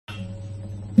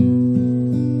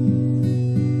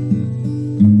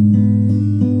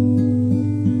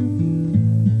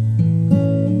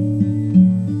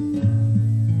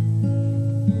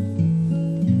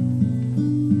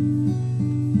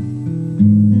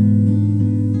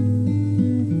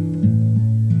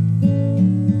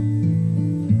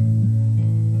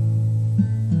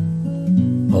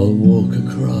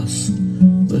across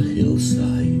the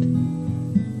hillside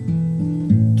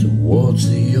towards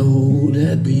the old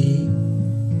abbey,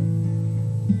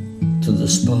 to the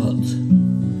spot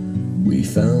we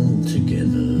found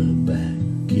together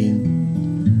back in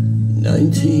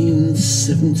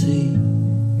 1970.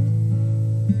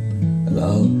 And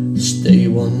I'll stay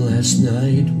one last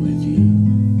night with you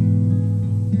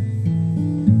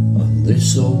on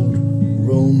this old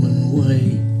Roman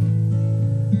way,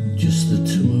 just the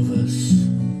two of us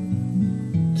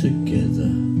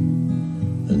together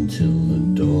until the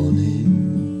dawning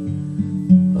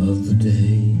of the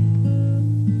day.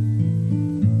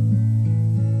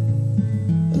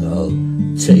 And I'll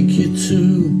take you to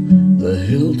the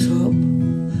hilltop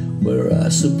where I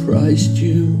surprised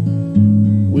you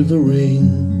with a ring,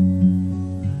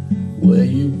 where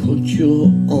you put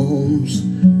your arms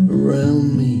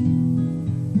around me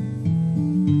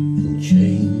and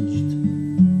changed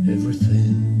everything.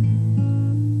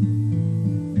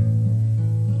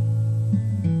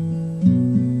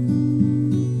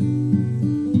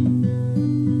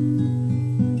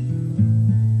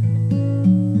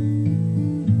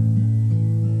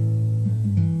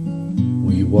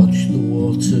 We watched the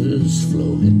waters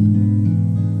flowing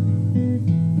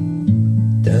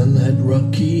down that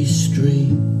rocky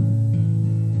stream,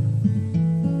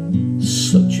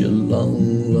 such a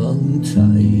long, long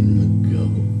time ago.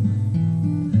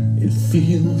 It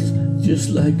feels just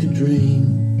like a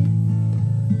dream,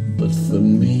 but for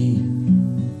me,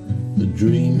 the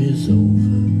dream is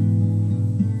over,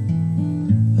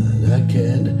 and I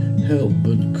can't help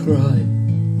but cry.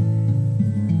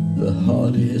 The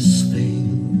hardest thing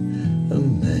a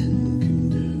man can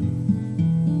do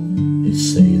is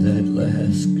say that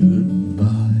last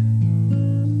goodbye.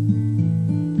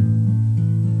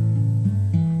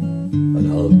 And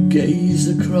I'll gaze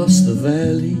across the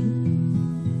valley,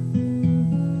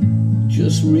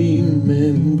 just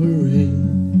remembering,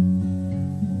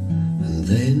 and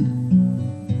then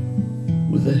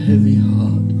with a heavy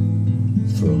heart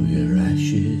throw your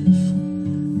ashes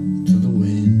to the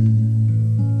wind.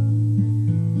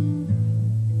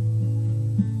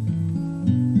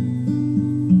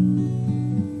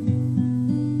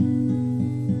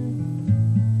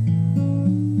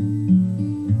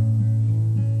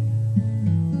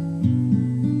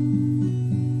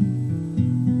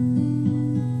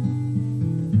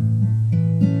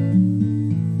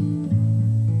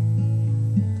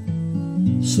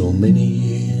 So many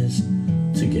years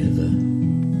together,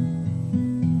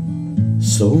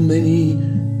 so many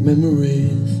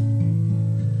memories.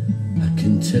 I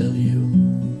can tell you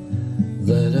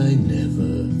that I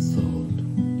never thought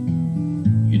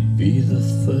you'd be the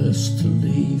first to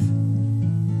leave.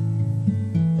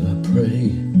 And I pray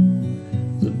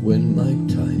that when my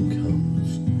time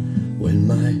comes, when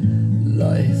my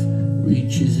life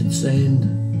reaches its end,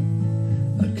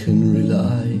 I can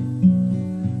rely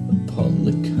upon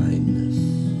the kindness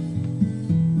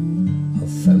of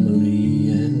family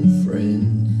and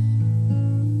friends.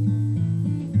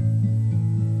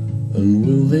 And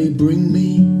will they bring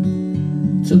me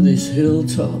to this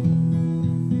hilltop,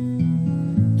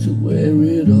 to where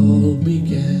it all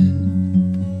began,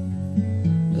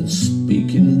 and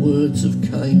speaking words of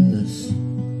kindness,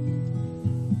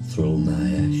 throw my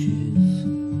ashes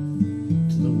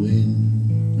to the wind.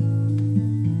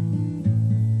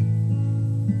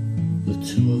 The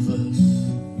two of us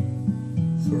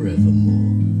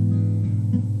forevermore,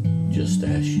 just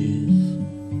ashes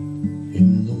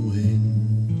in the wind.